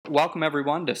welcome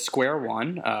everyone to Square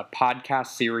One, a podcast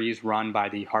series run by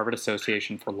the Harvard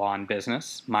Association for Law and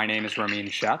Business. My name is Ramin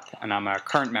Sheth, and I'm a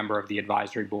current member of the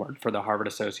advisory board for the Harvard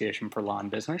Association for Law and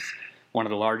Business, one of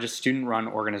the largest student-run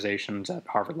organizations at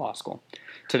Harvard Law School.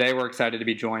 Today, we're excited to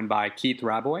be joined by Keith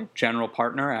Rabois, general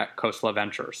partner at Khosla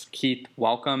Ventures. Keith,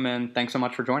 welcome, and thanks so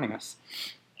much for joining us.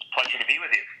 Pleasure to be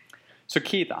with you. So,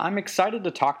 Keith, I'm excited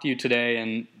to talk to you today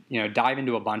and dive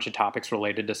into a bunch of topics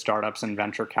related to startups and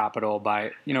venture capital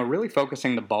by really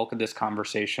focusing the bulk of this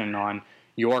conversation on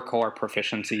your core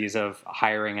proficiencies of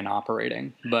hiring and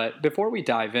operating. But before we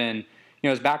dive in,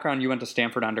 as background, you went to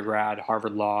Stanford undergrad,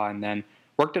 Harvard Law, and then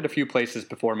worked at a few places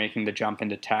before making the jump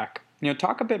into tech.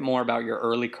 Talk a bit more about your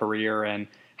early career and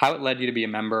how it led you to be a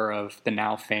member of the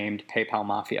now famed PayPal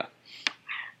Mafia.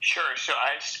 Sure. So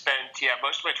I spent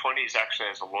most of my 20s actually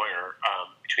as a lawyer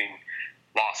between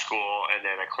law school, and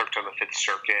then I clerked on the Fifth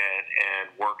Circuit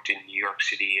and worked in New York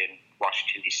City and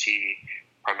Washington, D.C.,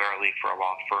 primarily for a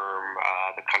law firm,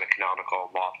 the kind of canonical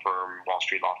law firm, Wall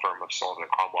Street law firm of Sullivan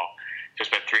 & Cromwell. So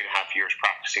I spent 3.5 years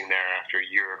practicing there after a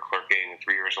year of clerking and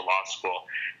 3 years of law school.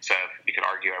 So you could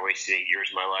argue I wasted 8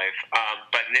 years of my life.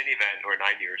 But in any event, or 9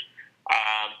 years.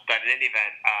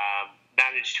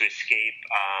 Managed to escape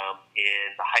in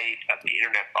the height of the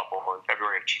internet bubble in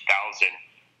February of 2000.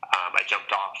 I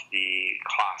jumped off the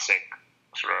classic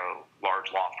sort of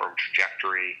large law firm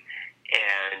trajectory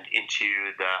and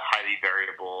into the highly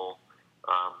variable,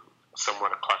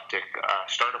 somewhat eclectic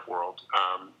startup world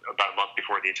about a month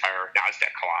before the entire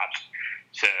NASDAQ collapsed.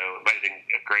 So it might have been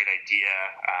a great idea.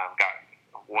 Got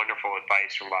wonderful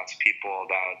advice from lots of people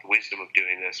about the wisdom of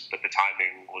doing this, but the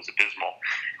timing was abysmal.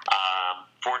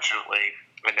 Fortunately,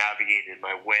 I navigated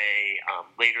my way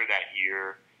later that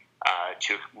year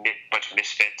to a bunch of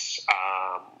misfits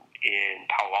in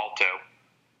Palo Alto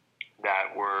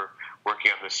that were working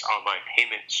on this online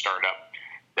payment startup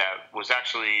that was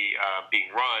actually being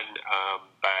run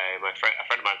by a friend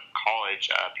of mine from college,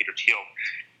 Peter Thiel,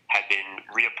 had been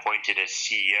reappointed as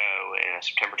CEO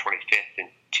September 25th in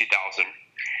 2000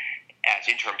 as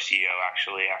interim CEO,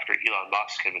 actually, after Elon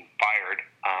Musk had been fired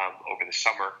over the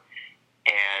summer.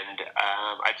 And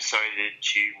I decided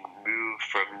to move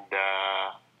from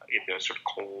the sort of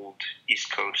cold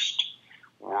East Coast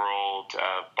world,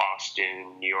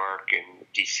 Boston, New York, and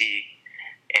D.C.,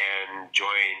 and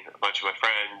join a bunch of my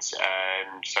friends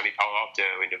in sunny Palo Alto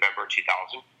in November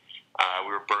 2000.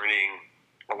 We were burning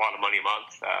a lot of money a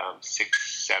month, $6,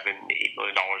 $7, $8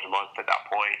 million a month at that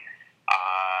point.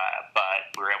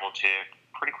 But we were able to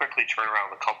pretty quickly turn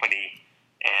around the company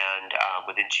and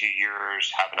within 2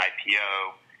 years have an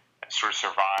IPO, sort of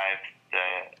survive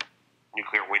the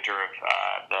nuclear winter of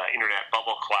the internet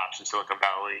bubble collapse in Silicon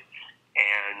Valley,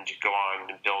 and go on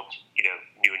and build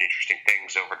new and interesting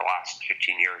things over the last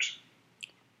 15 years.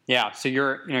 Yeah, so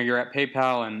you're at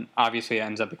PayPal, and obviously it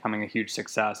ends up becoming a huge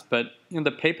success. But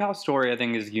the PayPal story, I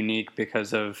think, is unique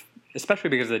especially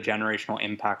because of the generational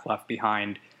impact left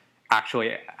behind,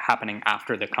 actually happening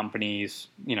after the company's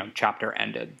chapter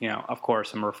ended. Of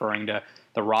course, I'm referring to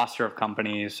the roster of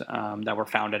companies that were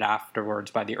founded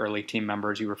afterwards by the early team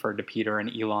members. You referred to Peter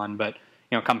and Elon, but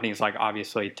companies like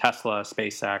obviously Tesla,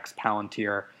 SpaceX,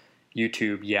 Palantir,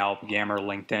 YouTube, Yelp, Yammer,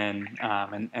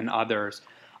 LinkedIn, and others.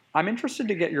 I'm interested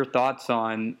to get your thoughts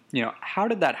on how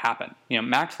did that happen?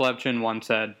 Max Levchin once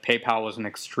said PayPal was an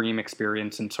extreme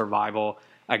experience in survival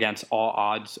against all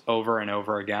odds over and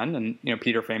over again. And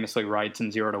Peter famously writes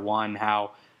in 0 to 1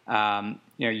 how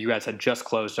you guys had just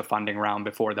closed a funding round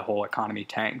before the whole economy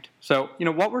tanked. So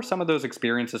what were some of those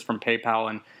experiences from PayPal,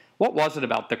 and what was it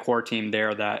about the core team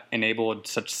there that enabled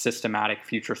such systematic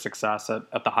future success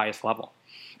at the highest level?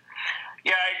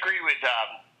 Yeah, I agree with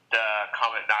the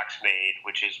comment Max made,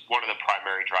 which is one of the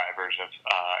primary drivers of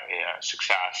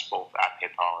success, both at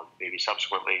PayPal and maybe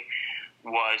subsequently,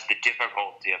 was the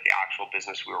difficulty of the actual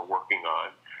business we were working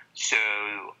on. So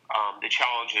the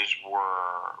challenges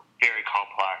were very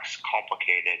complex,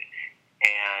 complicated,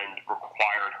 and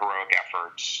required heroic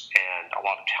efforts and a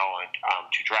lot of talent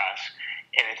to address.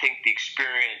 And I think the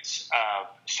experience of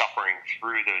suffering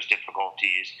through those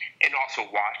difficulties and also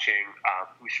watching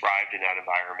who thrived in that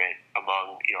environment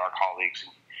among our colleagues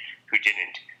and who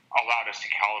didn't allowed us to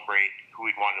calibrate who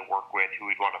we'd want to work with, who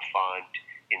we'd want to fund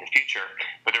in the future.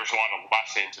 But there was a lot of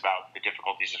lessons about the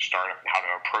difficulties of startup and how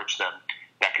to approach them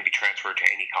that could be transferred to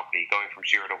any company. Going from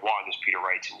 0 to 1, as Peter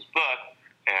writes in his book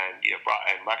and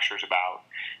lectures about,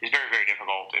 is very, very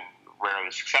difficult and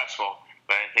rarely successful.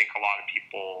 But I think a lot of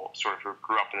people sort of who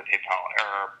grew up in the PayPal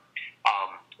era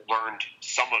learned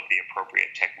some of the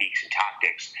appropriate techniques and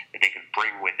tactics that they could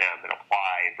bring with them and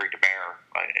apply and bring to bear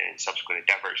in subsequent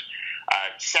endeavors.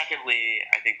 Secondly,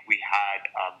 I think we had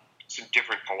some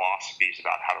different philosophies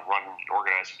about how to run and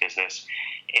organize a business,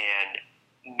 and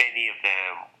many of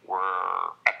them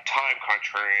were, at the time,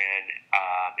 contrarian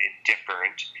and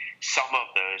different. Some of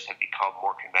those have become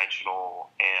more conventional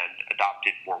and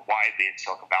adopted more widely in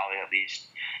Silicon Valley, at least,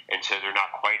 and so they're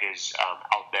not quite as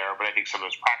out there. But I think some of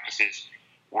those practices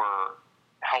were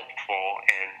helpful,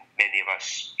 and many of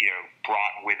us,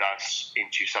 brought with us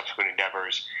into subsequent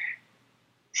endeavors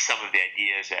some of the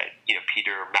ideas that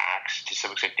Peter, Max, to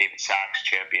some extent David Sachs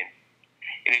championed.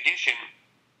 In addition,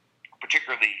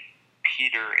 particularly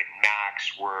Peter and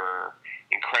Max were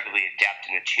incredibly adept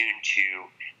and attuned to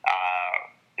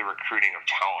the recruiting of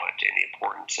talent and the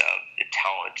importance of the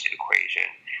talent equation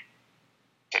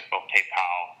at both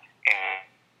PayPal and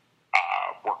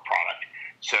work product.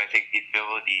 So I think the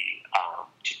ability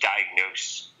to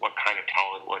diagnose what kind of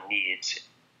talent one needs,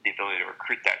 the ability to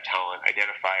recruit that talent,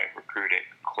 identify it, recruit it,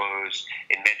 close,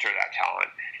 and mentor that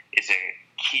talent is a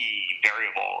key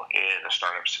variable in a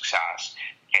startup success.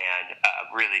 And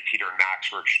really, Peter and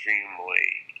Max were extremely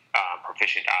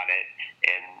proficient at it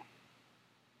and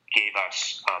gave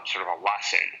us sort of a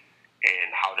lesson in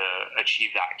how to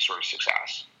achieve that sort of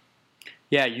success.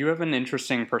 Yeah, you have an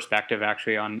interesting perspective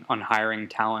actually on hiring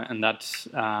talent, and that's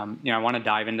I want to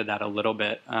dive into that a little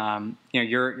bit.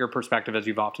 Your perspective, as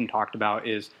you've often talked about,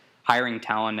 is hiring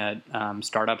talent at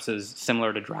startups is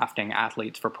similar to drafting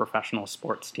athletes for professional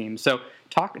sports teams. So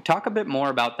talk a bit more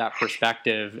about that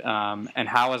perspective and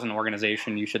how, as an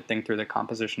organization, you should think through the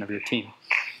composition of your team.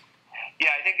 Yeah,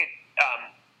 I think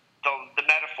the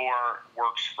metaphor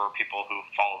works for people who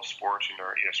follow sports and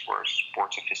are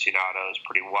sports aficionados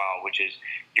pretty well, which is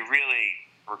you're really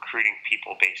recruiting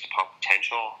people based upon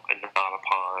potential and not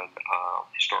upon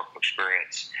historical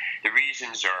experience. The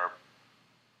reasons are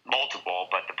multiple,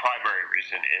 but the primary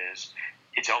reason is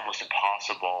it's almost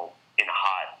impossible in a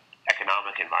hot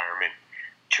economic environment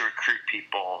to recruit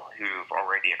people who've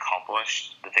already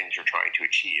accomplished the things you're trying to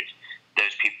achieve.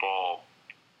 Those people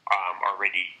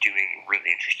already doing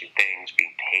really interesting things,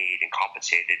 being paid and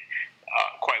compensated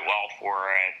quite well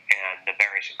for it, and the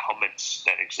various incumbents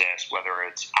that exist, whether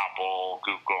it's Apple,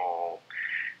 Google,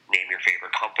 name your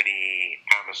favorite company,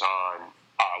 Amazon,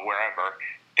 wherever,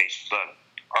 Facebook,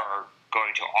 are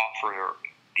going to offer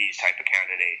these type of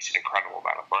candidates an incredible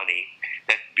amount of money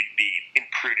that would be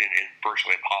imprudent and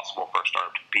virtually impossible for a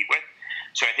startup to compete with.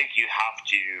 So I think you have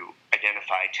to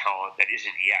identify talent that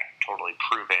isn't yet totally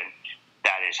proven,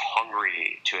 that is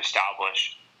hungry to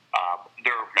establish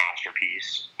their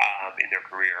masterpiece in their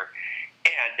career,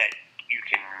 and that you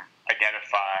can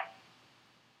identify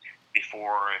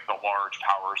before the large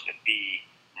powers that be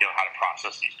know how to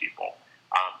process these people.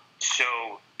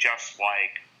 So just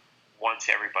like once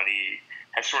everybody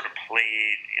has sort of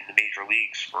played in the major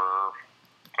leagues for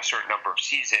a certain number of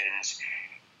seasons,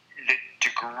 the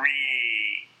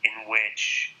degree in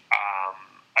which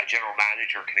a general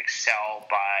manager can excel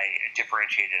by a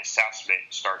differentiated assessment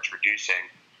starts reducing.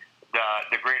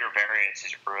 The greater variance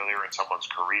is earlier in someone's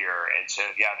career, and so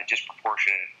if you have a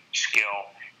disproportionate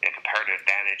skill and a comparative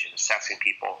advantage in assessing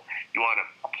people, you want to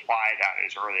apply that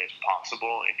as early as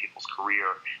possible in people's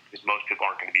career, because most people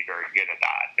aren't going to be very good at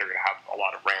that. They're going to have a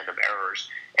lot of random errors,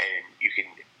 and you can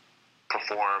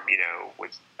perform,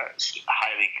 with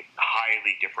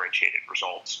highly differentiated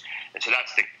results. And so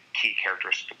that's the key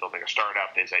characteristic of building a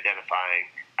startup, is identifying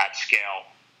at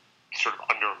scale sort of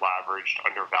under-leveraged,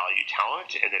 undervalued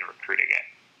talent, and then recruiting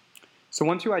it. So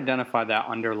once you identify that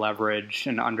under-leveraged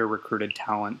and under-recruited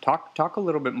talent, talk a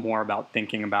little bit more about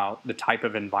thinking about the type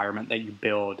of environment that you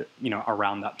build,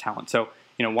 around that talent. So,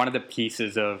 one of the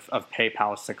pieces of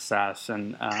PayPal's success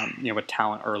and, with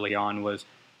talent early on was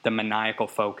the maniacal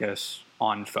focus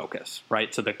on focus,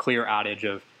 right? So the clear adage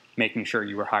of making sure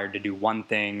you were hired to do one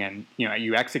thing and,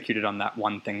 you executed on that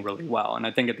one thing really well. And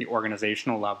I think at the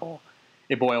organizational level,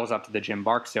 it boils up to the Jim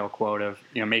Barksdale quote of,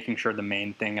 making sure the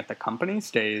main thing at the company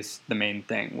stays the main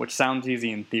thing, which sounds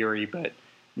easy in theory, but,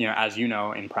 as you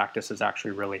know, in practice is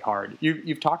actually really hard.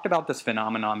 You've talked about this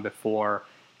phenomenon before,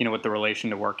 with the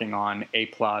relation to working on A+,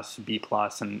 B+,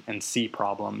 and C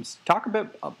problems. Talk a bit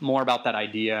more about that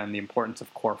idea and the importance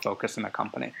of core focus in a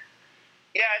company.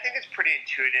 Yeah, I think it's pretty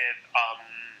intuitive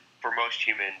for most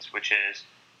humans, which is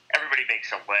everybody makes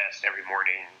a list every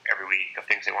morning, every week of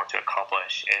things they want to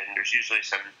accomplish, and there's usually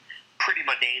some pretty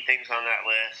mundane things on that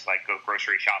list, like go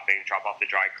grocery shopping, drop off the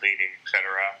dry cleaning, etc.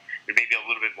 There may be a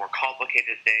little bit more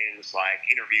complicated things like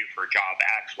interview for job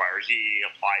X, Y, or Z,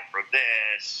 apply for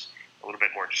this, a little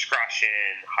bit more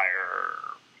discretion,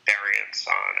 hire variance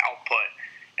on output.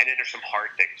 And then there's some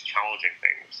hard things, challenging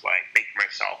things, like making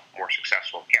myself more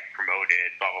successful, get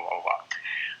promoted, blah, blah, blah, blah.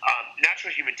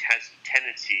 Natural human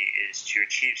tendency is to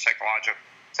achieve psychological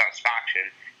satisfaction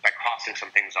by crossing some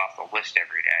things off the list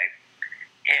every day.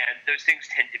 And those things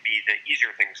tend to be the easier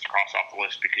things to cross off the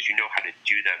list because you know how to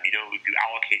do them. You know, if you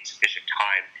allocate sufficient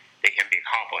time, they can be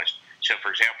accomplished. So, for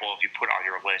example, if you put on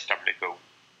your list, I'm going to go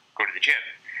to the gym,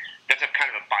 that's a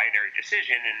kind of a binary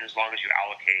decision, and as long as you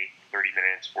allocate 30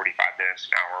 minutes, 45 minutes,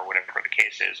 an hour, whatever the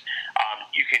case is,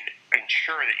 you can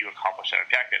ensure that you accomplish that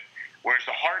objective. Whereas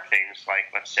the hard things,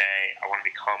 like, let's say I want to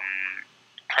become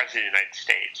president of the United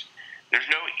States, there's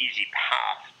no easy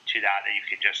path to that you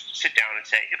can just sit down and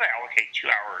say, if I allocate 2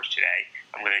 hours today,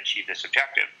 I'm going to achieve this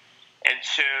objective. And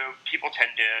so people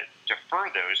tend to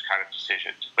defer those kind of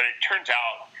decisions. But it turns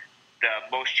out the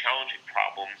most challenging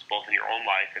problems, both in your own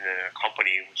life and in a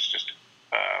company, which is just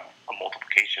a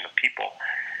multiplication of people,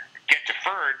 get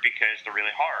deferred because they're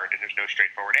really hard and there's no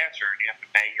straightforward answer. And you have to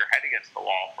bang your head against the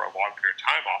wall for a long period of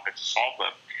time often to solve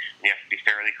them. And you have to be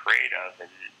fairly creative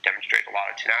and demonstrate a lot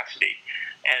of tenacity.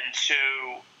 And so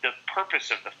the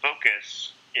purpose of the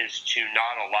focus is to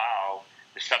not allow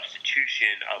the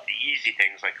substitution of the easy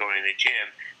things like going to the gym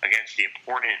against the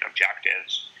important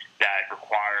objectives that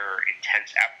require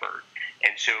intense effort.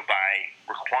 And so by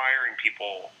requiring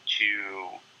people to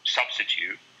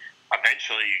substitute,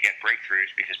 eventually you get breakthroughs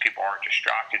because people aren't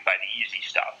distracted by the easy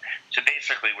stuff. So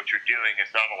basically what you're doing is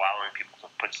not allowing people to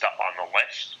put stuff on the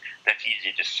list that's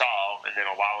easy to solve and then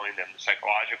allowing them the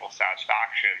psychological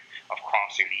satisfaction of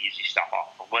crossing the easy stuff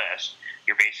off the list.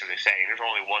 You're basically saying there's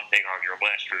only one thing on your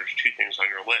list or there's two things on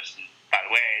your list. And by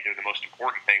the way, they're the most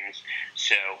important things,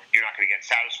 so you're not going to get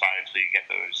satisfied until you get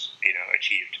those,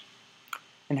 achieved.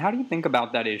 And how do you think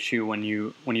about that issue when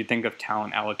you think of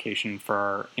talent allocation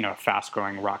for a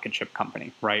fast-growing rocket ship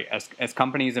company, right? As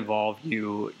companies evolve,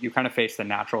 you kind of face the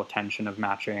natural tension of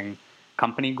matching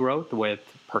company growth with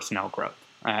personnel growth.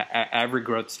 At every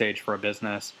growth stage for a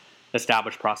business,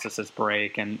 established processes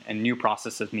break and new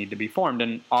processes need to be formed.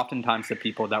 And oftentimes the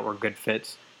people that were good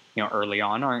fits early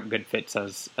on aren't good fits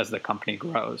as the company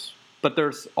grows. But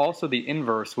there's also the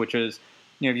inverse, which is,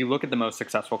 if you look at the most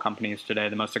successful companies today,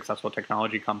 the most successful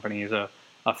technology companies, a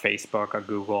Facebook, a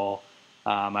Google,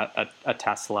 a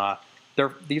Tesla,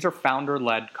 these are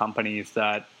founder-led companies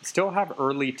that still have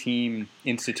early team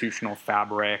institutional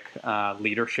fabric,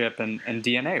 leadership, and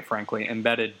DNA, frankly,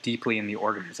 embedded deeply in the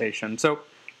organization. So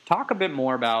talk a bit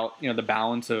more about the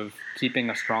balance of keeping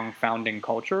a strong founding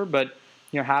culture, but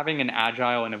having an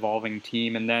agile and evolving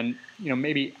team, and then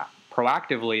maybe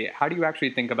proactively, how do you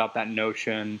actually think about that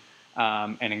notion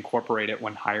and incorporate it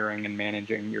when hiring and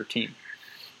managing your team?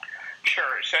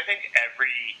 Sure. So I think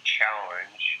every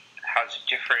challenge has a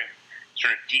different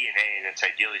sort of DNA that's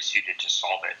ideally suited to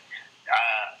solve it.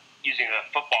 Using a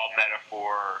football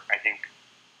metaphor, I think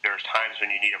there's times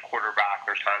when you need a quarterback,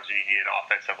 there's times when you need an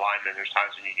offensive lineman, there's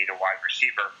times when you need a wide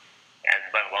receiver, and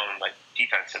let alone like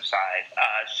defensive side.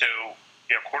 So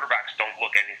quarterbacks don't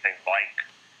look anything like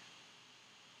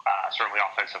certainly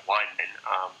offensive linemen.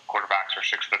 Quarterbacks are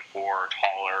 6'4",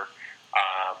 taller,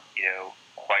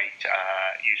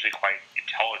 usually quite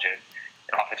intelligent.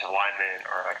 And offensive linemen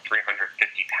are like 350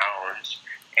 pounds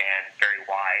and very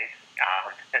wide,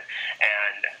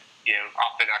 and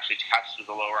often actually test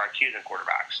with a lower IQ than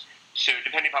quarterbacks. So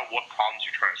depending upon what problems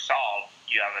you're trying to solve,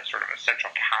 you have a sort of essential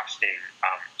casting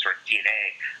sort of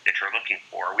DNA that you're looking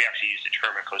for. We actually use the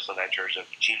term at Coastal Ventures of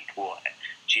gene pool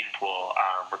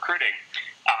recruiting.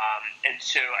 And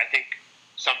so I think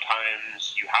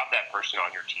sometimes you have that person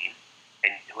on your team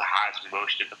and who has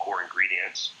most of the core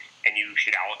ingredients, and you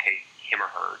should allocate him or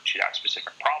her to that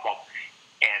specific problem,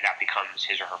 and that becomes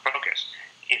his or her focus.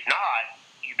 If not,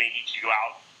 you may need to go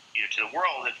out to the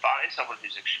world and find someone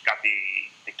who's got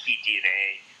the key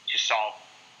DNA to solve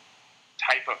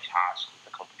type of task that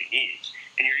the company needs.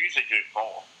 And you're usually doing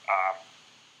both,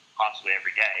 possibly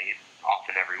every day, and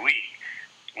often every week.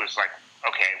 It was like,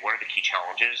 okay, what are the key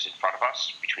challenges in front of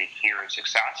us between here and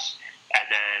success? And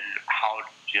then how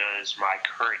does my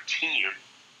current team,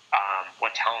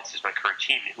 what talents is my current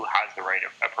team who has the right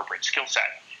appropriate skill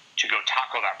set to go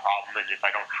tackle that problem? And if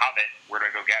I don't have it, where do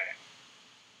I go get it?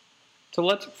 So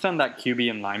let's send that QB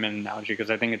and lineman analogy because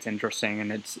I think it's interesting,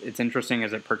 and it's interesting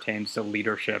as it pertains to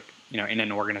leadership, in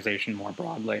an organization more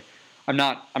broadly. I'm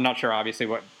not sure, obviously,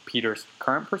 what Peter's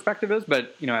current perspective is,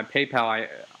 but at PayPal,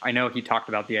 I know he talked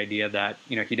about the idea that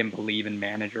he didn't believe in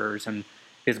managers, and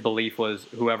his belief was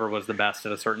whoever was the best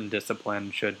at a certain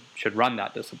discipline should run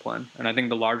that discipline. And I think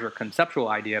the larger conceptual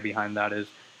idea behind that is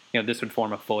this would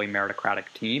form a fully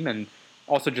meritocratic team, and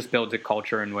also just builds a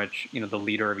culture in which, the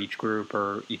leader of each group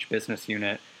or each business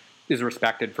unit is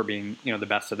respected for being, the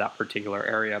best of that particular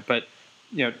area. But,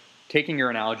 taking your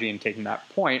analogy and taking that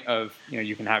point of,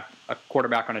 you can have a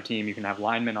quarterback on a team, you can have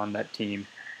linemen on that team,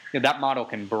 that model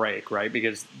can break, right?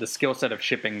 Because the skill set of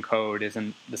shipping code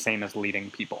isn't the same as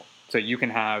leading people. So you can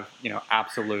have,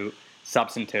 absolute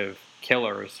substantive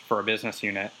killers for a business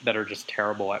unit that are just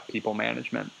terrible at people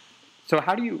management. So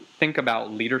how do you think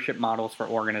about leadership models for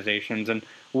organizations, and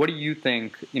what do you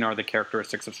think, are the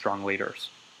characteristics of strong leaders?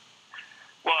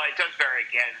 Well, it does vary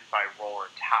again by role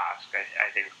and task. I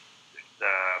think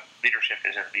the leadership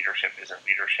isn't leadership.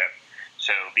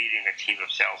 So leading a team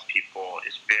of salespeople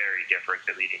is very different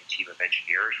than leading a team of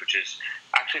engineers, which is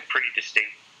actually pretty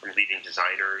distinct from leading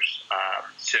designers.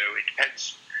 So it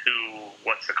depends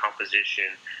what's the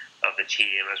composition of the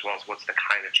team, as well as what's the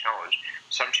kind of challenge.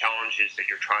 Some challenges that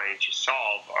you're trying to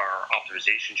solve are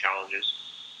optimization challenges,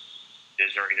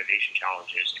 those are innovation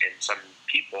challenges, and some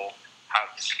people have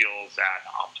skills at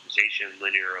optimization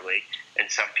linearly, and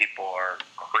some people are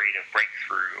creative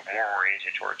breakthrough, more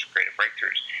oriented towards creative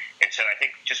breakthroughs. And so I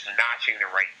think just matching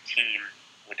the right team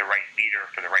with the right leader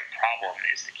for the right problem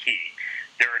is the key.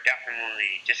 There are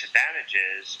definitely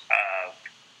disadvantages of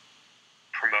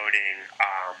promoting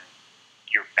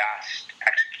your best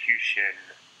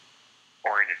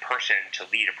execution-oriented person to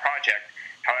lead a project.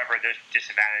 However, those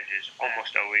disadvantages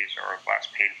almost always are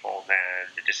less painful than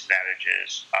the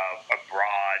disadvantages of a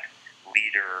broad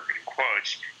leader, in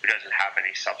quotes, who doesn't have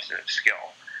any substantive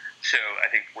skill. So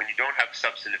I think when you don't have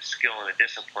substantive skill in a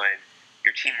discipline,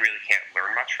 your team really can't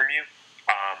learn much from you.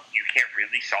 You can't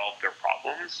really solve their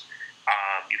problems.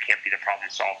 You can't be the problem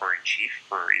solver in chief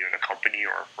for either the company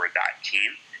or for that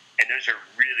team. And those are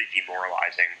really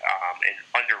demoralizing and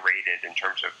underrated in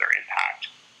terms of their impact.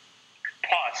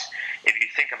 Plus, if you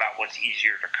think about what's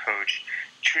easier to coach,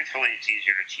 truthfully, it's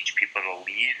easier to teach people to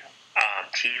lead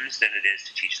teams than it is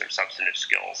to teach them substantive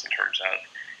skills in terms of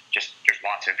just there's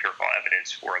lots of empirical evidence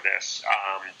for this.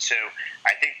 So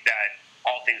I think that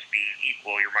all things being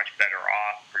equal, you're much better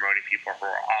off promoting people who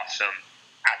are awesome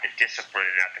at the discipline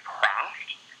and at the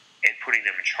craft and putting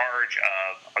them in charge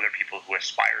of other people who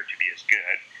aspire to be as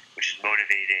good, which is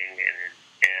motivating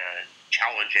and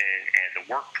challenging, and the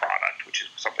work product, which is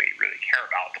something you really care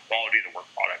about, the quality of the work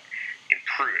product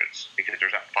improves because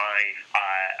there's an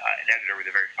editor with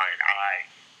a very fine eye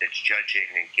that's judging,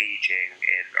 engaging,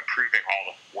 and approving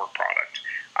all the work product.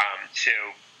 So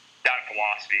that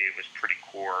philosophy was pretty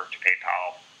core to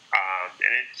PayPal,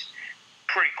 and it's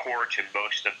pretty core to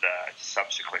most of the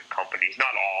subsequent companies.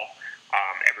 Not all.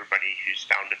 Everybody who's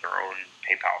founded their own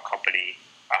PayPal company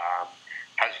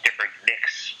has a different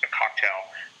mix, a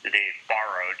cocktail that they've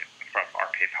borrowed from our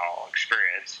PayPal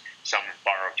experience. Some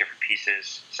borrow different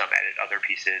pieces, some edit other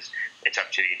pieces. It's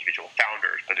up to the individual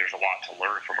founders, but there's a lot to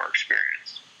learn from our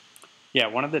experience. Yeah,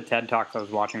 one of the TED Talks I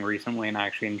was watching recently and I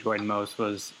actually enjoyed most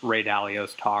was Ray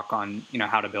Dalio's talk on,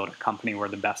 how to build a company where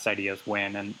the best ideas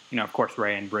win. And, of course,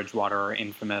 Ray and Bridgewater are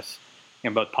infamous,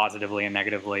 both positively and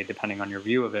negatively, depending on your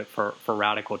view of it, for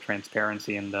radical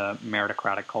transparency and the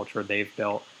meritocratic culture they've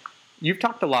built. You've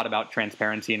talked a lot about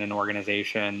transparency in an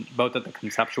organization, both at the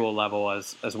conceptual level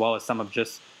as well as some of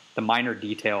just the minor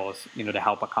details, to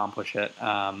help accomplish it,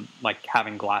 like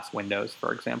having glass windows,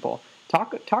 for example.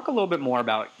 Talk a little bit more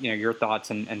about, your thoughts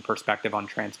and perspective on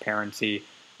transparency.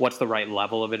 What's the right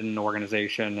level of it in an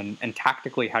organization, and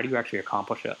tactically, how do you actually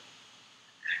accomplish it?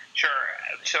 Sure.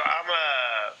 So I'm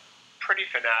a pretty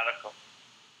fanatical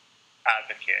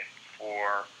advocate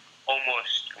for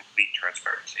almost complete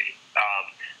transparency.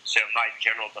 So my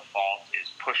general default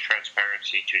is push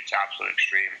transparency to its absolute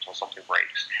extreme until something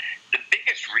breaks. The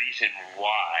biggest reason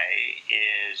why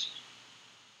is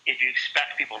if you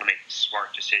expect people to make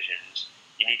smart decisions,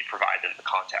 you need to provide them the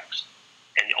context.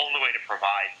 And the only way to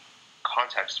provide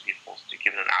context to people is to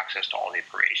give them access to all the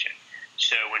information.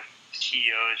 So when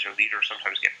CEOs or leaders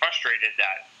sometimes get frustrated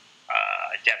that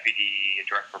a deputy, a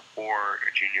direct report,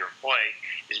 or junior employee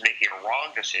is making a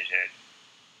wrong decision,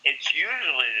 it's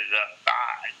usually the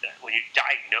fact that when you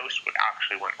diagnose what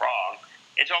actually went wrong,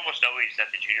 it's almost always that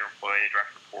the junior employee, the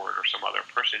direct report, or some other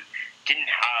person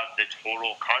didn't have the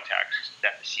total context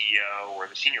that the CEO or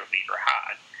the senior leader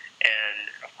had. And,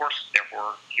 of course,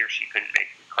 therefore, he or she couldn't make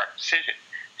the correct decision.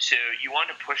 So you want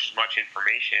to push as much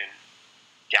information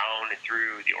down and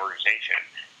through the organization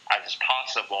as is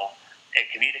possible and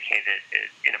communicate it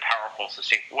in a powerful,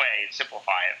 succinct way and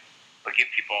simplify it, but give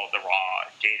people the raw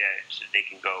data so they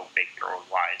can go make their own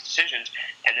wise decisions,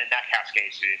 and then that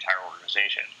cascades to the entire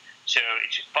organization. So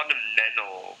it's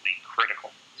fundamentally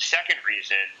critical. The second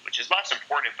reason, which is less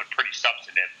important but pretty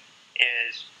substantive,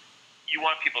 is you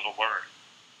want people to learn.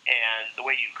 And the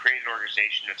way you create an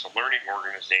organization that's a learning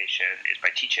organization is by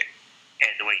teaching.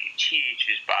 And the way you teach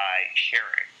is by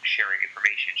sharing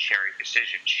information, sharing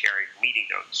decisions, sharing meeting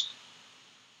notes.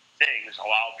 Things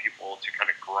allow people to kind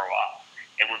of grow up.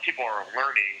 And when people are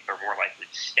learning, they're more likely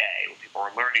to stay. When people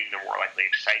are learning, they're more likely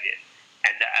excited.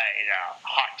 And in a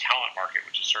hot talent market,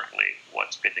 which is certainly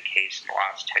what's been the case in the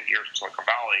last 10 years in Silicon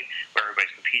Valley, where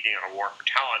everybody's competing on a war for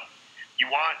talent, you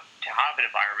want to have an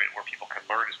environment where people can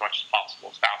learn as much as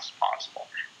possible, as fast as possible,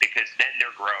 because then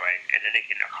they're growing and then they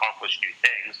can accomplish new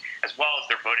things, as well as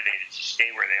they're motivated to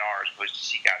stay where they are as opposed to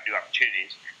seek out new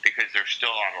opportunities because they're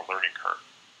still on a learning curve.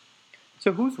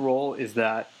 So whose role is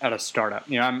that at a startup?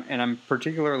 I'm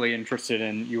particularly interested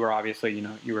in, you were obviously,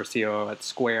 you were COO at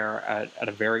Square at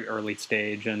a very early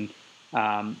stage. And,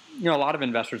 a lot of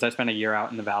investors, I spent a year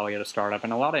out in the Valley at a startup,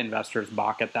 and a lot of investors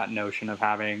balk at that notion of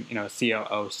having, a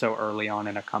COO so early on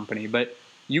in a company. But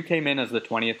you came in as the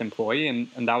 20th employee, and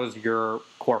that was your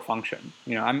core function.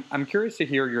 I'm curious to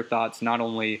hear your thoughts, not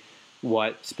only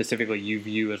what specifically you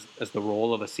view as the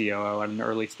role of a COO at an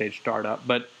early stage startup,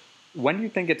 but when do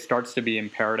you think it starts to be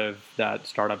imperative that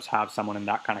startups have someone in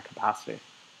that kind of capacity?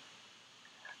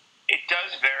 It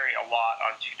does vary a lot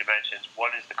on two dimensions.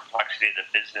 One is the complexity of the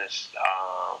business.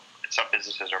 Some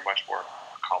businesses are much more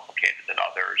complicated than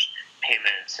others.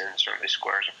 Payments and certainly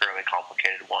Square is a fairly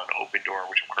complicated one. Opendoor,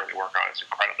 which I'm currently working on, is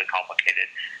incredibly complicated.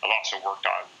 I've also worked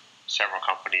on several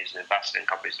companies and invested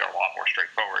in companies that are a lot more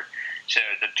straightforward. So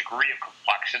the degree of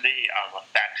complexity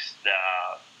affects the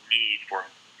need for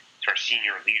sort of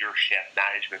senior leadership,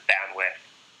 management bandwidth.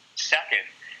 Second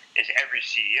is every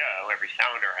CEO, every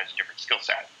founder has a different skill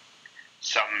set.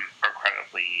 Some are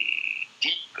incredibly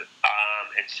deep,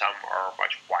 and some are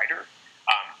much wider.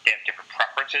 They have different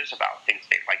preferences about things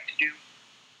they like to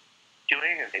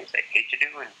doing and things they hate to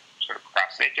do and sort of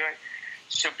procrastinate doing.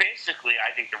 So basically, I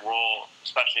think the role,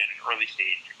 especially in an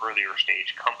earlier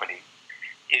stage company,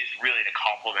 is really to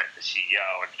complement the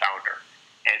CEO and founder.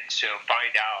 And so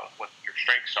find out what your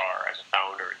strengths are as a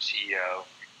founder and CEO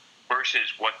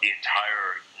versus what the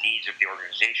entire needs of the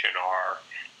organization are.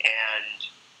 And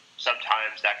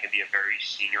sometimes that can be a very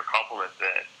senior complement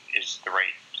that is the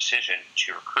right decision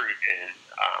to recruit and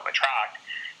attract.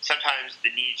 Sometimes the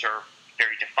needs are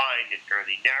very defined and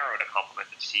fairly narrow to complement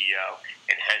the CEO,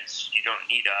 and hence you don't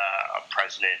need a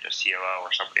president, a COO,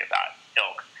 or somebody of that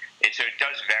ilk. And so it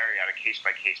does vary on a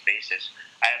case-by-case basis.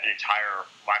 I have an entire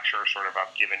lecture sort of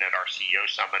I've given at our CEO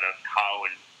Summit of how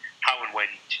and when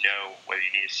to know whether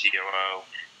you need a COO.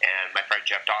 And my friend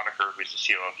Jeff Donaker, who's the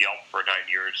CEO of Yelp for 9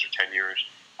 years or 10 years,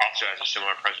 also has a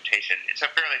similar presentation. It's a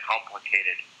fairly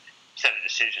complicated set of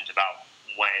decisions about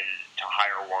when to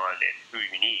hire one and who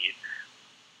you need.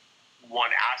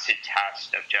 One acid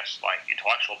test of just like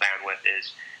intellectual bandwidth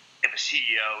is if a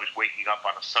CEO is waking up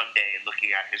on a Sunday and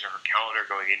looking at his or her calendar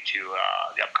going into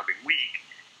the upcoming week,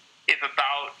 if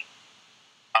about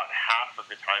half of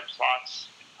the time slots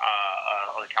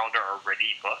on the calendar are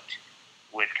already booked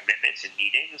with commitments and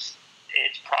meetings,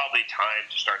 it's probably time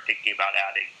to start thinking about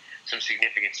adding some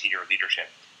significant senior leadership.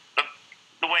 But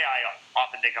the way I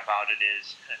often think about it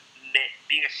is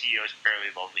being a CEO is a fairly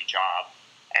lonely job,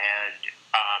 and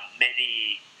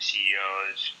many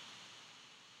CEOs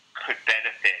could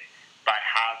benefit by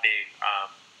having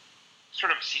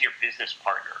sort of a senior business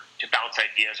partner to bounce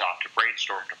ideas off, to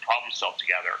brainstorm, to problem solve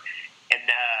together. And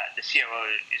the COO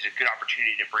is a good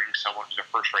opportunity to bring someone who's a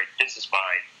first-rate business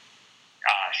mind,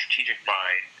 strategic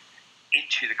mind,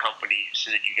 into the company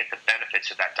so that you get the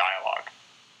benefits of that dialogue.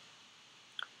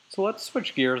 So let's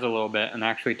switch gears a little bit and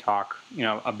actually talk,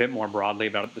 a bit more broadly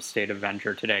about the state of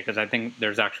venture today, because I think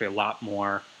there's actually a lot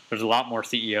more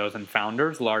CEOs and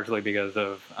founders, largely because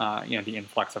of the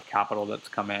influx of capital that's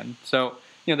come in. So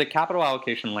the capital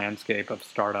allocation landscape of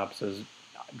startups has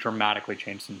dramatically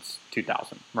changed since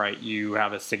 2000, right? You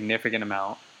have a significant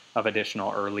amount of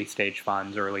additional early stage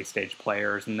funds, early stage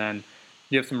players, and then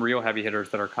you have some real heavy hitters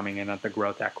that are coming in at the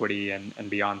growth equity and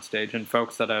beyond stage, and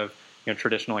folks that have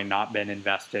traditionally not been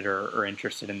invested or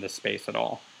interested in this space at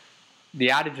all.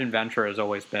 The adage in venture has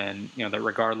always been that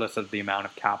regardless of the amount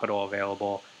of capital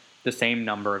available, the same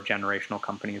number of generational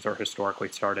companies are historically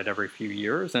started every few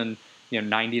years, and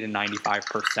 90 to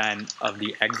 95% of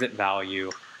the exit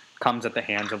value comes at the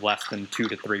hands of less than 2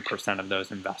 to 3% of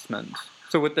those investments.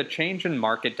 So with the change in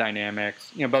market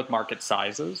dynamics, both market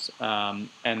sizes and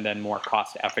then more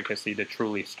cost efficacy to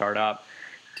truly start up,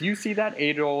 do you see that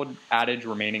age-old adage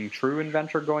remaining true in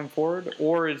venture going forward,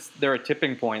 or is there a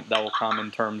tipping point that will come in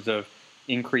terms of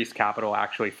increased capital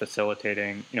actually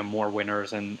facilitating more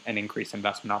winners and increased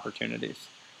investment opportunities?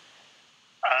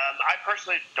 I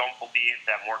personally don't believe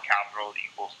that more capital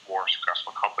equals more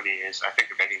successful companies. companies, I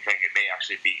think if anything, it may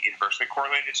actually be inversely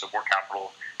correlated. So more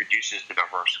capital reduces the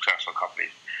number of successful companies.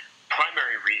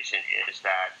 Primary reason is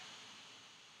that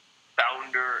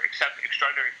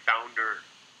extraordinary founder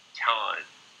talent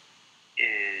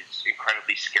is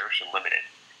incredibly scarce and limited.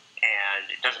 And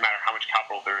it doesn't matter how much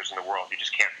capital there is in the world, you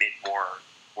just can't make more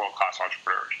world-class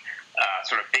entrepreneurs.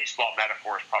 Sort of baseball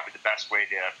metaphor is probably the best way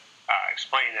to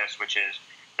explain this, which is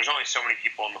there's only so many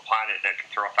people on the planet that can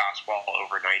throw a fastball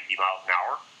over 90 miles an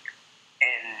hour.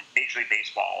 And Major League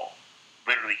Baseball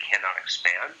literally cannot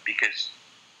expand because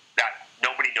that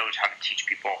nobody knows how to teach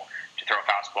people to throw a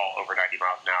fastball over 90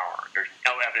 miles an hour. There's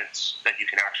no evidence that you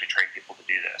can actually train people to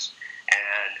do this.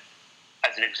 And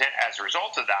as a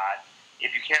result of that,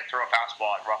 if you can't throw a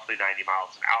fastball at roughly 90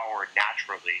 miles an hour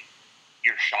naturally,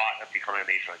 your shot of becoming a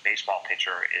Major League Baseball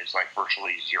pitcher is like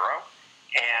virtually zero.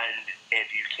 And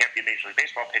if you can't be a Major League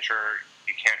Baseball pitcher,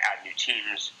 you can't add new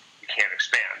teams, you can't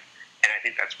expand. And I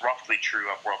think that's roughly true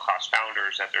of world-class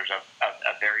founders, that there's a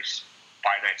very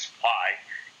finite supply,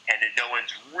 and that no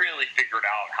one's really figured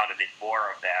out how to make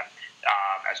more of them,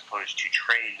 as opposed to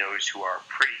train those who are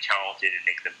pretty talented and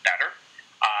make them better.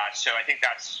 So I think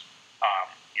that's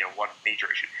one major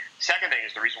issue. The second thing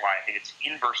is the reason why I think it's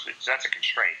inversely, so that's a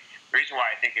constraint. The reason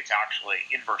why I think it's actually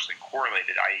inversely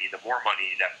correlated, i.e. the more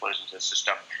money that flows into the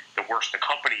system, the worse the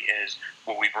company is,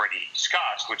 what we've already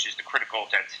discussed, which is the critical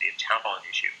density of talent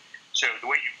issue. So the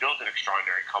way you build an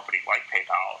extraordinary company like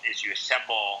PayPal is you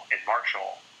assemble and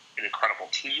marshal an incredible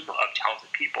team of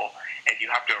talented people, and you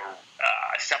have to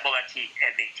assemble that team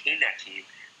and maintain that team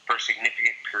for a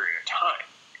significant period of time.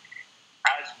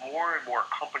 As more and more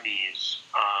companies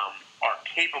are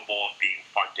capable of being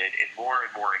funded and more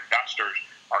investors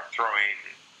are throwing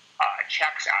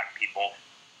checks at people,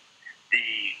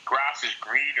 the grass is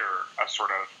greener sort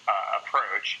of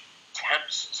approach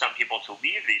tempts some people to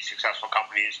leave these successful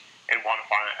companies and want to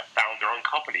found their own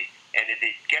company. And if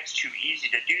it gets too easy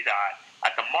to do that,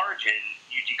 at the margin,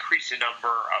 you decrease the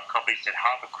number of companies that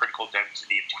have a critical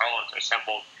density of talent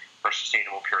assembled for a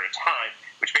sustainable period of time,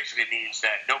 which basically means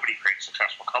that nobody creates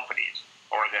successful companies,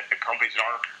 or that the companies that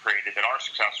are created that are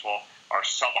successful are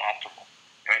suboptimal.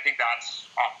 And I think that's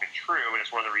often true, and it's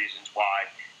one of the reasons why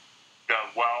the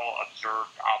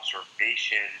well-observed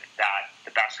observation that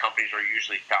the best companies are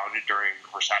usually founded during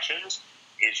recessions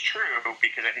is true,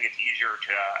 because I think it's easier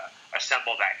to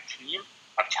assemble that team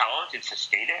of talent and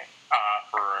sustain it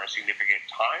for a significant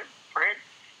time frame.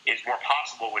 Is more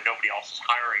possible when nobody else is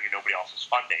hiring and nobody else is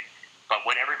funding. But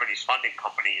when everybody's funding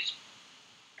companies,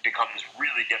 it becomes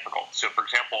really difficult. So, for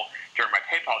example, during my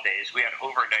PayPal days, we had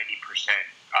over 90%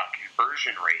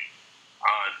 conversion rate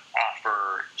on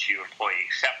offer to employee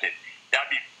accepted. That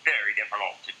would be very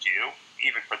difficult to do,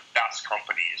 even for the best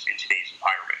companies in today's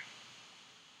environment.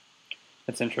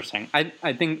 That's interesting.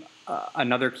 I think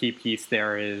another key piece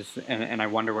there is, and I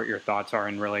wonder what your thoughts are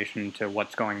in relation to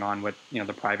what's going on with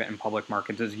the private and public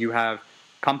markets, is you have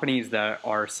companies that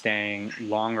are staying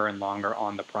longer and longer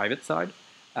on the private side,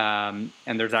 and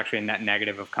there's actually a net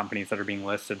negative of companies that are being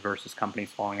listed versus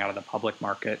companies falling out of the public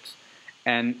markets.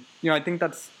 And I think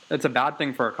that's a bad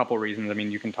thing for a couple reasons. I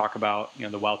mean, you can talk about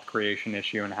the wealth creation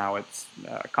issue and how it's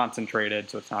concentrated,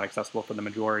 so it's not accessible for the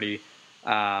majority.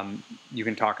 You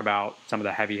can talk about some of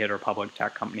the heavy hitter public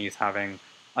tech companies having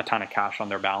a ton of cash on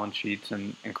their balance sheets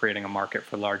and creating a market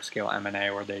for large scale M&A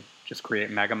where they just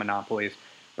create mega monopolies.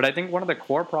 But I think one of the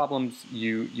core problems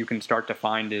you can start to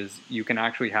find is you can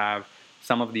actually have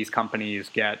some of these companies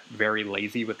get very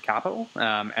lazy with capital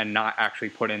and not actually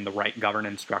put in the right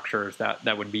governance structures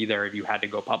that would be there if you had to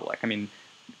go public. I mean,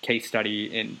 case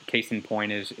in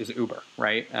point is Uber,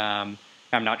 right?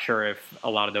 I'm not sure if a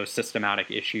lot of those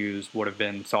systematic issues would have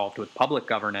been solved with public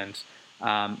governance,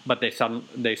 but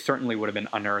they certainly would have been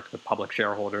unearthed with public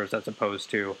shareholders as opposed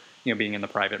to being in the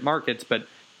private markets. But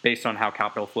based on how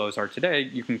capital flows are today,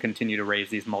 you can continue to raise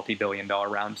these multi-billion-dollar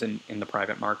rounds in the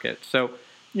private market. So,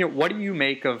 what do you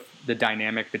make of the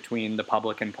dynamic between the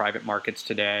public and private markets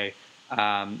today?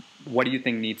 What do you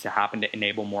think needs to happen to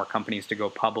enable more companies to go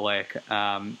public?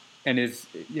 And is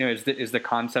the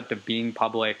concept of being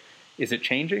public, is it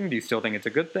changing? Do you still think it's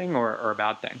a good thing or a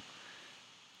bad thing?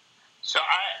 So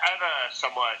I have a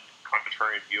somewhat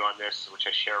contrarian view on this, which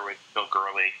I share with Bill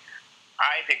Gurley.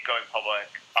 I think going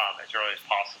public as early as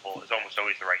possible is almost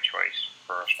always the right choice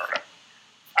for a startup.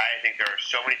 I think there are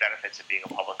so many benefits of being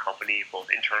a public company,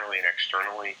 both internally and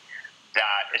externally,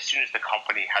 that as soon as the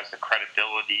company has the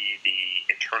credibility, the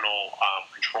internal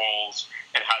controls,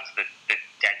 and has the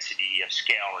density of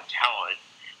scale and talent,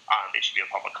 it should be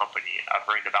a public company. I've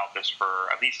written about this for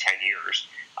at least 10 years.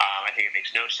 I think it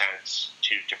makes no sense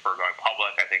to defer going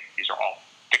public. I think these are all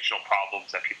fictional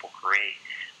problems that people create.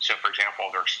 So, for example,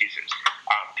 there are excuses.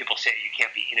 People say you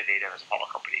can't be innovative as a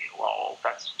public company. Well,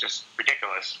 that's just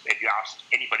ridiculous. If you ask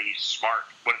anybody who's smart,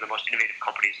 what are the most innovative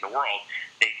companies in the world,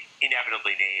 they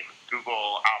inevitably name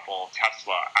Google, Apple,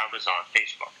 Tesla, Amazon,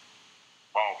 Facebook.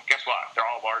 Well, guess what? They're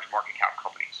all large market cap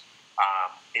companies.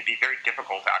 It'd be very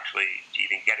difficult to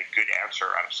even get a good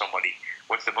answer out of somebody.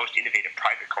 What's the most innovative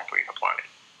private company on the planet?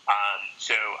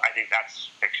 So I think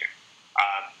that's fiction.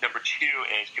 Number two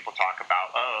is people talk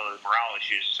about, morale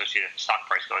issues associated with the stock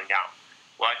price going down.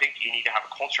 Well, I think you need to have a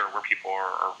culture where people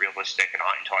are realistic and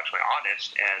intellectually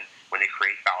honest, and when they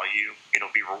create value,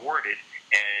 it'll be rewarded.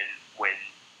 And when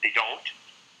they don't,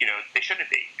 they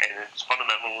shouldn't be. And it's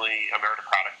fundamentally a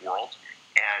meritocratic world,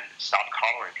 and stop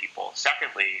coddling people.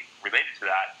 Secondly, related to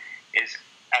that, is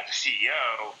as a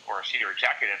CEO or a senior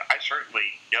executive, I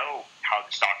certainly know how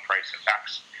the stock price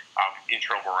affects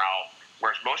internal morale,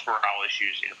 whereas most morale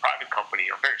issues in a private company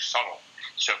are very subtle.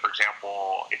 So, for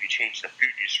example, if you change the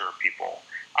food you serve people,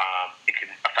 it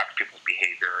can affect people's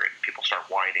behavior, and people start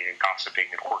whining and gossiping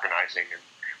and organizing and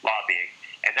lobbying,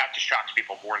 and that distracts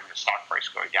people more than the stock price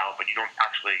going down. But you don't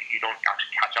actually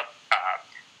catch up,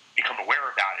 become aware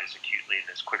of that as acutely and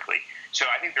as quickly. So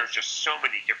I think there's just so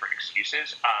many different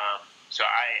excuses. So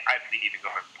I believe in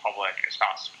going public as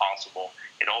fast as possible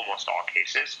in almost all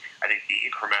cases. I think the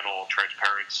incremental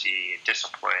transparency and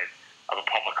discipline of a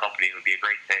public company would be a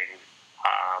great thing.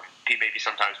 Maybe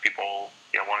sometimes people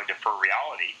want to defer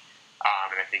reality,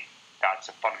 and I think that's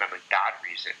a fundamentally bad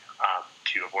reason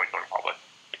to avoid going public.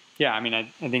 Yeah, I mean, I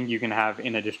think you can have,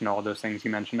 in addition to all those things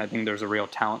you mentioned, I think there's a real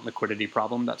talent liquidity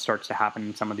problem that starts to happen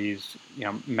in some of these,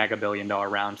 mega billion-dollar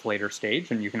rounds later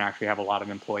stage, and you can actually have a lot of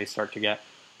employees start to get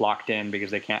locked in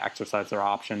because they can't exercise their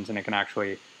options, and it can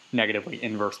actually negatively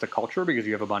inverse the culture because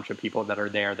you have a bunch of people that are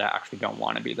there that actually don't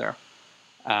want to be there.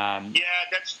 Yeah,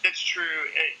 that's true.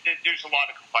 There's a lot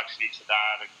of complexity to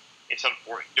that, and it's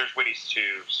unfortunate. There's ways to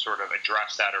sort of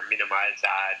address that or minimize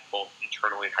that, both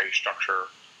internally and how you structure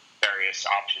various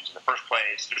options in the first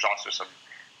place. There's also some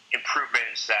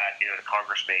improvements that the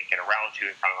Congress may get around to,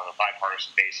 kind of on a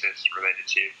bipartisan basis, related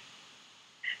to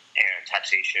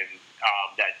taxation.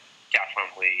 That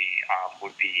definitely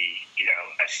would be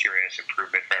a serious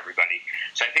improvement for everybody.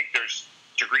 So I think there's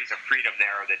degrees of freedom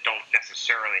there that don't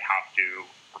necessarily have to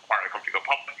require the company to go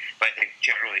public. But I think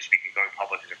generally speaking, going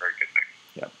public is a very good thing.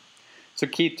 Yep. So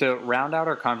Keith, to round out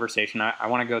our conversation, I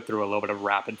want to go through a little bit of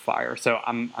rapid fire. So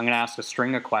I'm going to ask a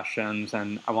string of questions,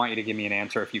 and I want you to give me an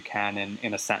answer if you can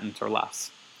in a sentence or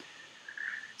less.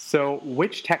 So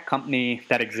which tech company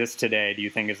that exists today do you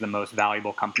think is the most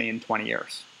valuable company in 20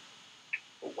 years?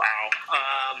 Wow.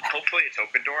 Hopefully it's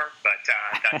Opendoor, but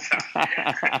that's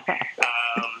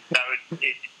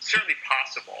it's certainly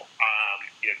possible.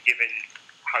 Given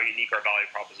how unique our value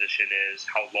proposition is,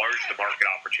 how large the market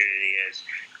opportunity is.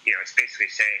 It's basically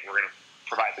saying we're going to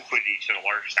provide liquidity to the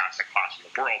largest asset class in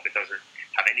the world that doesn't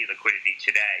have any liquidity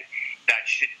today. That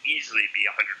should easily be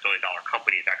a $100 billion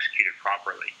company if executed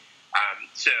properly.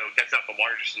 So that's not the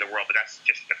largest in the world, but that's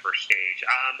just the first stage.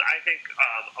 I think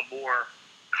a more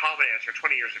common answer,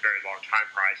 20 years is a very long time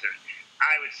horizon.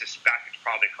 I would suspect it's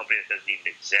probably a company that doesn't even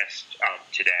exist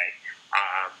today,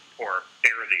 or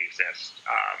barely exist.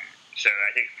 So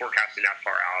I think forecasting that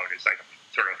far out is like a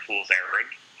sort of fool's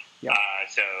errand. Yep.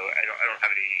 So I don't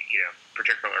have any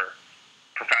particular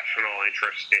professional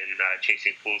interest in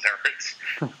chasing fool's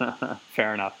errands.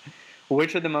 Fair enough.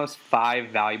 Which of the most 5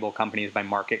 valuable companies by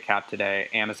market cap today,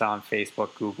 Amazon,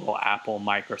 Facebook, Google, Apple,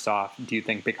 Microsoft, do you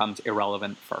think becomes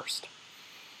irrelevant first?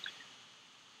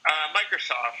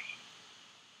 Microsoft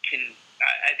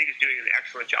I think is doing an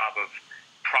excellent job of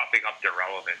propping up their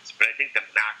relevance, but I think the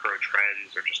macro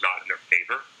trends are just not in their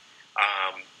favor.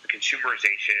 The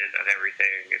consumerization of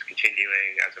everything is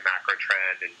continuing as a macro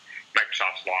trend, and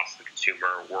Microsoft's lost the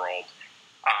consumer world.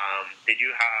 They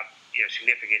do have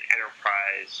significant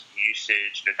enterprise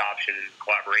usage and adoption and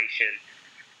collaboration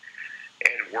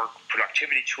and work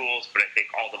productivity tools, but I think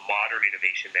all the modern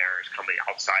innovation there is coming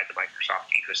outside the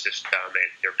Microsoft ecosystem, and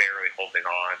they're barely holding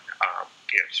on,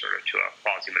 sort of to a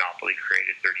quasi-monopoly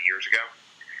created 30 years ago.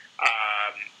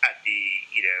 At the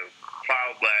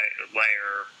cloud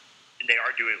layer, they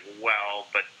are doing well,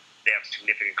 but they have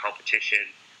significant competition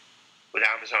with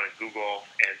Amazon and Google,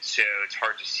 and so it's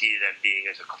hard to see them being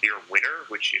as a clear winner.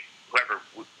 Which whoever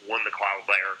won the cloud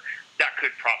layer, that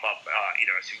could prop up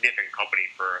a significant company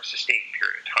for a sustained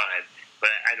period of time,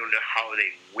 but I don't know how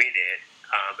they win it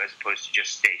as opposed to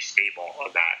just stay stable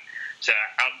on that. So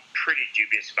I'm pretty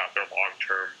dubious about their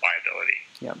long-term viability.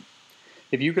 Yep.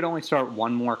 If you could only start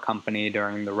one more company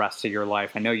during the rest of your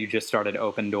life, I know you just started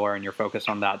Open Door and you're focused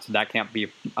on that, so that can't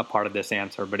be a part of this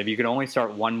answer. But if you could only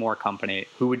start one more company,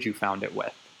 who would you found it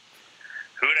with?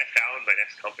 Who would I found my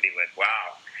next company with? Wow,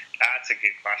 that's a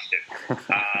good question.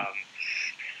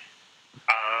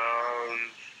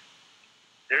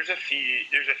 There's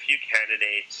a few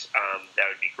candidates that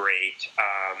would be great.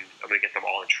 I'm going to get them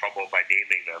all in trouble by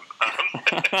naming them. I'm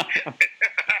going to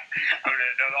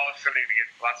all of a sudden get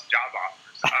lots of job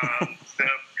offers. So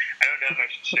I don't know if I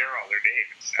should share all their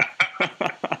names.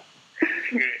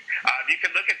 You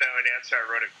can look at them an answer I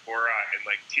wrote at Quora in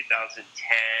 2010.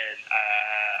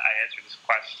 I answered this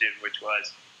question, which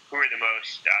was, who are the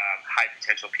most high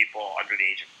potential people under the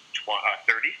age of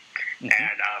 30? Mm-hmm.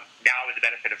 And now, with the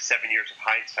benefit of 7 years of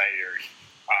hindsight,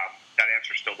 that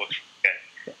answer still looks good.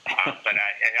 But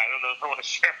I don't know if I want to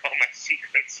share all my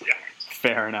secrets yet.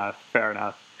 Fair enough.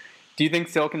 Do you think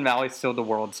Silicon Valley is still the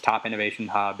world's top innovation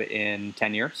hub in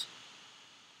 10 years?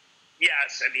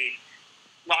 Yes. I mean,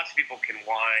 lots of people can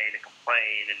whine and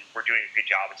complain, and we're doing a good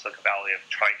job in Silicon Valley of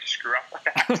trying to screw up with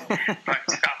that. But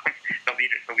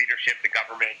the leadership, the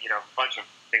government, a bunch of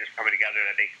things are coming together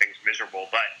that make things miserable.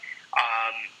 But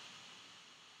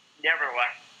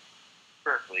nevertheless,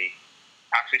 Berkeley,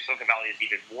 actually Silicon Valley is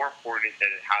even more important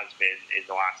than it has been in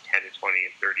the last 10 to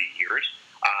 20 and 30 years.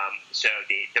 So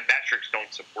the metrics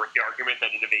don't support the argument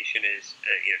that innovation is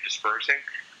dispersing.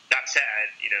 That said,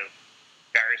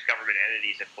 various government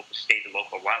entities at both the state and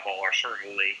local level are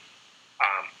certainly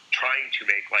trying to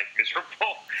make life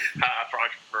miserable for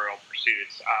entrepreneurial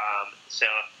pursuits.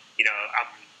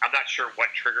 I'm not sure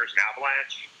what triggers an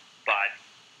avalanche, but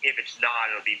if it's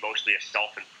not, it'll be mostly a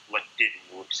self-inflicted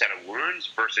set of wounds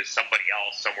versus somebody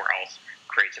else, somewhere else,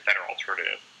 creates a better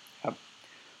alternative. Yep.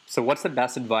 So what's the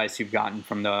best advice you've gotten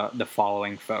from the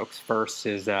following folks? First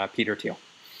is Peter Thiel.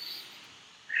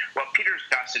 Well, Peter's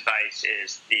best advice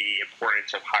is the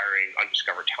importance of hiring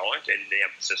undiscovered talent and the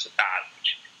emphasis of that,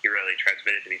 which he really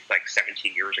transmitted to me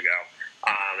 17 years ago.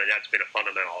 And that's been a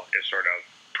fundamental sort of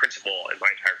principle in my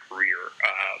entire career.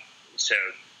 So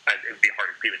it would be hard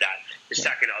to agree with that. The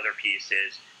second other piece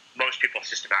is most people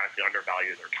systematically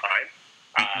undervalue their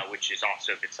time, which has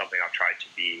also been something I've tried to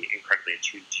be incredibly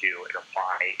attuned to and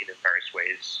apply in various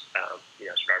ways, I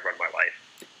run my life.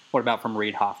 What about from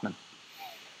Reid Hoffman?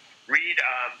 Reid,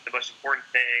 the most important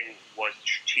thing was the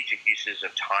strategic uses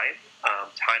of time.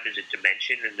 Time is a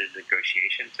dimension in the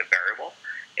negotiation. It's a variable.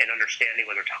 And understanding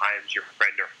whether time's your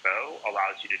friend or foe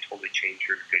allows you to totally change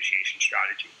your negotiation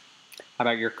strategy. How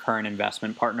about your current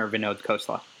investment partner, Vinod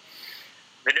Khosla?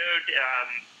 Vinod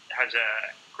has a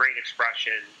great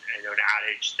expression, an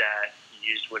adage that he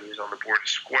used when he was on the board of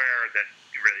Square that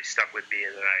really stuck with me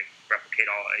and that I repeat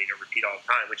all the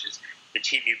time, which is the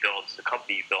team you build is the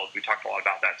company you build. We talked a lot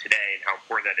about that today and how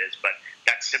important that is, but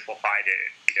that simplified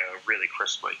it, really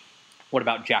crisply. What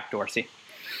about Jack Dorsey?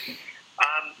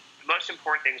 The most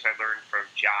important things I learned from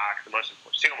Jack,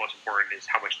 single most important is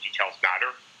how much details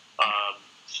matter.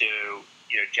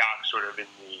 Jack sort of in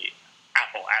the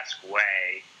Apple-esque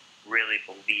way really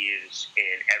believes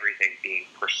in everything being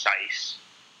precise,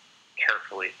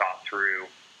 carefully thought through,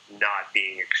 not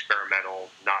being experimental,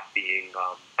 not being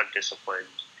undisciplined,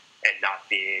 and not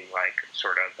being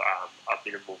a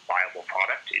minimal viable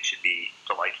product. It should be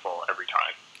delightful every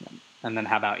time. And then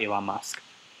how about Elon Musk?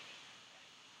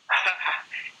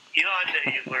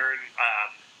 Elon, you learn,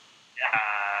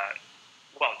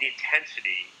 the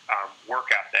intensity, work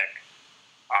ethic,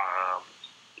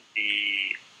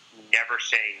 the never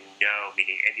saying no,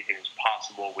 meaning anything is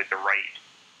possible with the right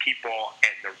people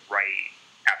and the right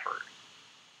effort.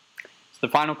 So the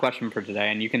final question for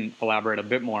today, and you can elaborate a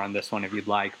bit more on this one if you'd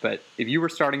like, but if you were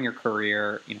starting your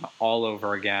career, all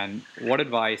over again, what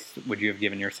advice would you have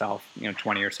given yourself,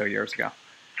 20 or so years ago?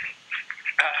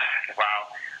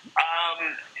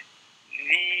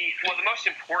 The most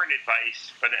important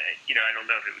advice, but I don't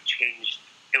know if it would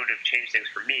have changed things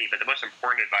for me, but the most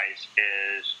important advice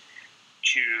is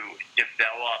to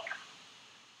develop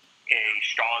a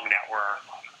strong network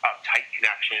of tight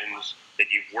connections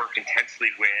that you've worked intensely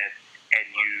with and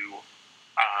you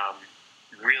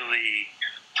really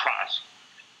trust.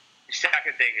 The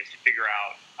second thing is to figure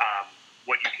out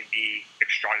what you can be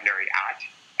extraordinary at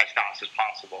as fast as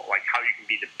possible, like how you can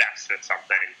be the best at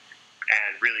something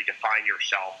and really define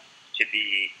yourself to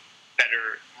be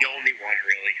better, the only one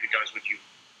really who does what you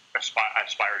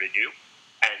aspire to do.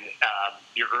 And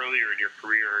the earlier in your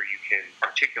career you can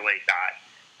articulate that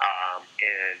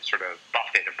and sort of buff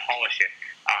it and polish it,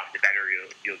 the better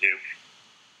you'll do.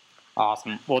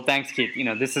 Awesome. Well, thanks, Keith.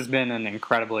 This has been an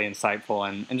incredibly insightful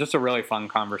and just a really fun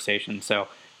conversation. So,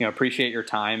 appreciate your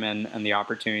time and the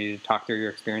opportunity to talk through your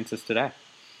experiences today.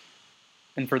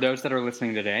 And for those that are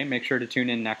listening today, make sure to tune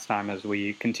in next time as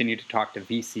we continue to talk to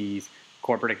VCs,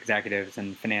 corporate executives,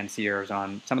 and financiers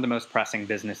on some of the most pressing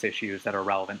business issues that are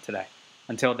relevant today.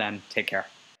 Until then, take care.